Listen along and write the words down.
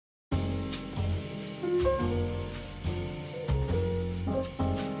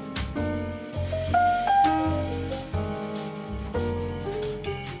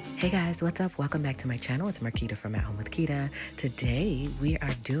Hey guys, what's up? Welcome back to my channel. It's Marquita from At Home with Quita. Today we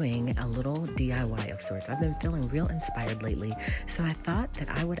are doing a little DIY of sorts. I've been feeling real inspired lately, so I thought that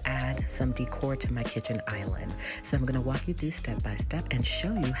I would add some decor to my kitchen island. So I'm going to walk you through step by step and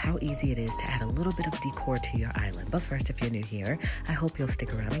show you how easy it is to add a little bit of decor to your island. But first, if you're new here, I hope you'll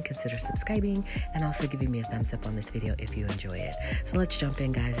stick around and consider subscribing and also giving me a thumbs up on this video if you enjoy it. So let's jump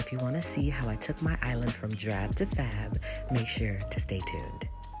in, guys. If you want to see how I took my island from drab to fab, make sure to stay tuned.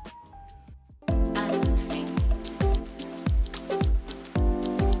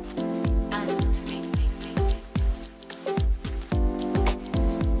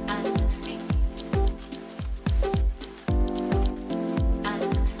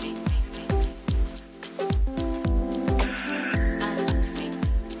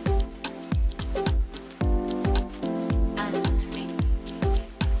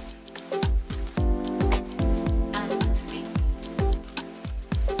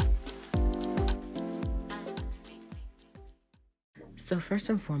 So first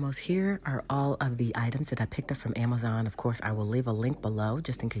and foremost, here are all of the items that I picked up from Amazon. Of course, I will leave a link below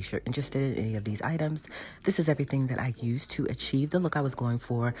just in case you're interested in any of these items. This is everything that I used to achieve the look I was going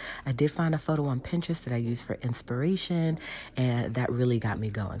for. I did find a photo on Pinterest that I used for inspiration, and that really got me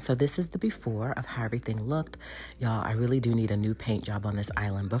going. So this is the before of how everything looked. Y'all, I really do need a new paint job on this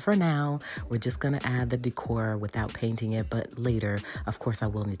island. But for now, we're just going to add the decor without painting it. But later, of course, I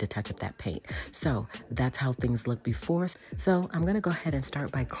will need to touch up that paint. So that's how things look before. So I'm going to go ahead and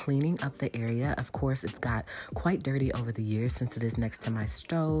start by cleaning up the area. Of course, it's got quite dirty over the years since it is next to my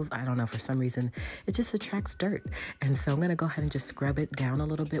stove. I don't know, for some reason, it just attracts dirt. And so I'm going to go ahead and just scrub it down a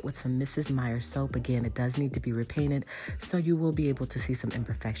little bit with some Mrs. Meyer soap. Again, it does need to be repainted, so you will be able to see some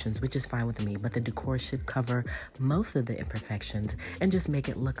imperfections, which is fine with me. But the decor should cover most of the imperfections and just make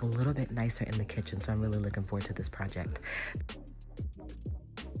it look a little bit nicer in the kitchen. So I'm really looking forward to this project.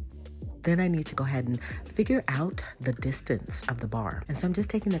 Then I need to go ahead and figure out the distance of the bar. And so I'm just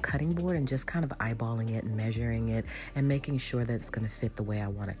taking the cutting board and just kind of eyeballing it and measuring it and making sure that it's going to fit the way I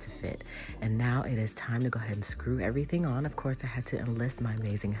want it to fit. And now it is time to go ahead and screw everything on. Of course, I had to enlist my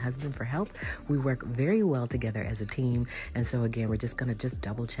amazing husband for help. We work very well together as a team. And so again, we're just going to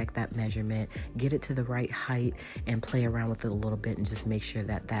double check that measurement, get it to the right height, and play around with it a little bit and just make sure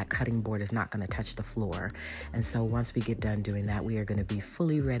that that cutting board is not going to touch the floor. And so once we get done doing that, we are going to be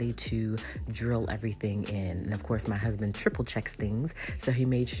fully ready to drill everything in. And of course, my husband triple checks things, so he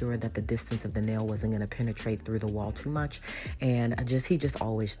made sure that the distance of the nail wasn't going to penetrate through the wall too much. And he just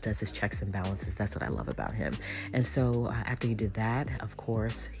always does his checks and balances. That's what I love about him. And so after he did that, of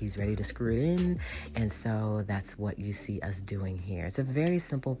course, he's ready to screw it in. And so that's what you see us doing here. It's a very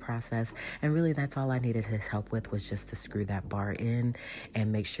simple process, and really that's all I needed his help with, was just to screw that bar in and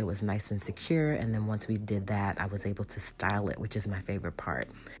make sure it was nice and secure. And then once we did that, I was able to style it, which is my favorite part.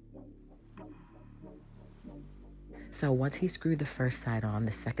 So once he screwed the first side on,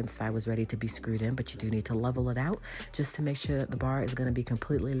 the second side was ready to be screwed in, but you do need to level it out just to make sure that the bar is going to be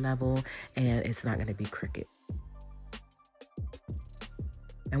completely level and it's not going to be crooked.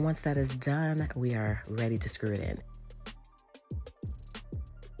 And once that is done, we are ready to screw it in.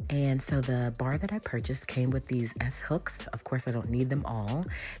 And so the bar that I purchased came with these S hooks. Of course, I don't need them all,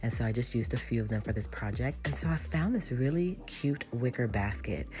 and so I just used a few of them for this project. And so I found this really cute wicker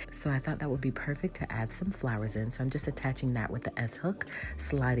basket. So I thought that would be perfect to add some flowers in. So I'm just attaching that with the S hook,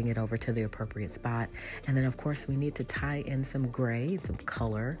 sliding it over to the appropriate spot. And then of course we need to tie in some gray, some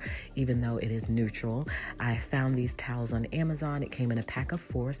color, even though it is neutral. I found these towels on Amazon. It came in a pack of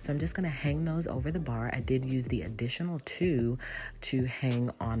 4. So I'm just gonna hang those over the bar. I did use the additional 2 to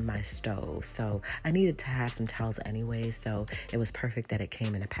hang on my stove. So I needed to have some towels anyway, so it was perfect that it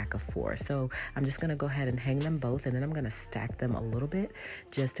came in a pack of 4. So I'm just gonna go ahead and hang them both, and then I'm gonna stack them a little bit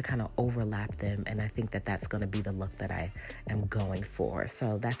just to kind of overlap them, and I think that that's gonna be the look that I am going for.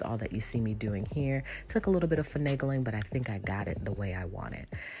 So that's all that you see me doing here. Took a little bit of finagling, but I think I got it the way I want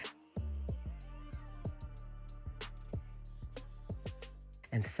it.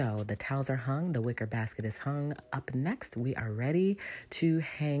 And so the towels are hung, the wicker basket is hung. Up next, we are ready to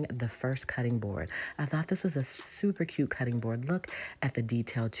hang the first cutting board. I thought this was a super cute cutting board. Look at the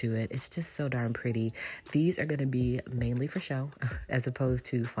detail to it. It's just so darn pretty. These are gonna be mainly for show as opposed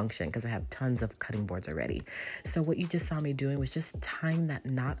to function, because I have tons of cutting boards already. So what you just saw me doing was just tying that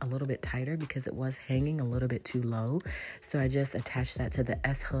knot a little bit tighter because it was hanging a little bit too low. So I just attached that to the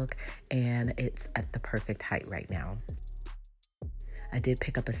S hook, and it's at the perfect height right now. I did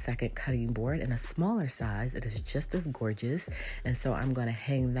pick up a second cutting board in a smaller size. It is just as gorgeous. And so I'm going to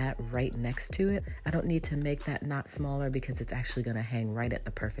hang that right next to it. I don't need to make that knot smaller because it's actually going to hang right at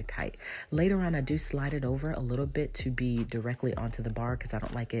the perfect height. Later on, I do slide it over a little bit to be directly onto the bar because I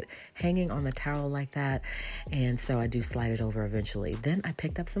don't like it hanging on the towel like that. And so I do slide it over eventually. Then I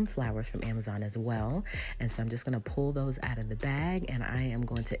picked up some flowers from Amazon as well. And so I'm just going to pull those out of the bag and I am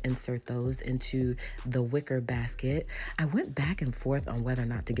going to insert those into the wicker basket. I went back and forth on whether or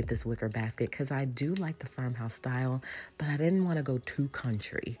not to get this wicker basket because I do like the farmhouse style, but I didn't want to go too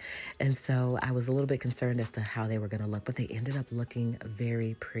country. And so I was a little bit concerned as to how they were going to look, but they ended up looking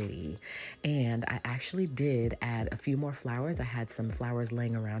very pretty. And I actually did add a few more flowers. I had some flowers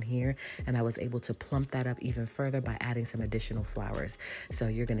laying around here and I was able to plump that up even further by adding some additional flowers. So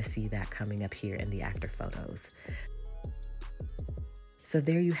you're going to see that coming up here in the after photos. So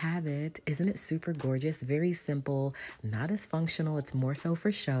there you have it. Isn't it super gorgeous? Very simple, not as functional. It's more so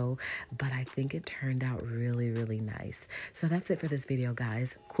for show, but I think it turned out really, really nice. So that's it for this video,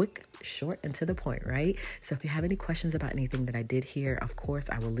 guys. Quick, short, and to the point, right? So if you have any questions about anything that I did here, of course,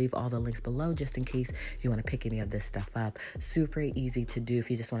 I will leave all the links below just in case you want to pick any of this stuff up. Super easy to do. If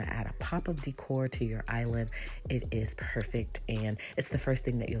you just want to add a pop of decor to your island, it is perfect. And it's the first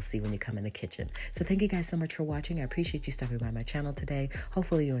thing that you'll see when you come in the kitchen. So thank you guys so much for watching. I appreciate you stopping by my channel today.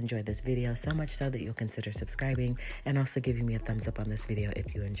 Hopefully you enjoyed this video so much so that you'll consider subscribing and also giving me a thumbs up on this video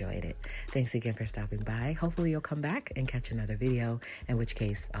if you enjoyed it. Thanks again for stopping by. Hopefully you'll come back and catch another video, in which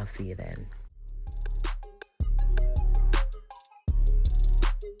case I'll see you then.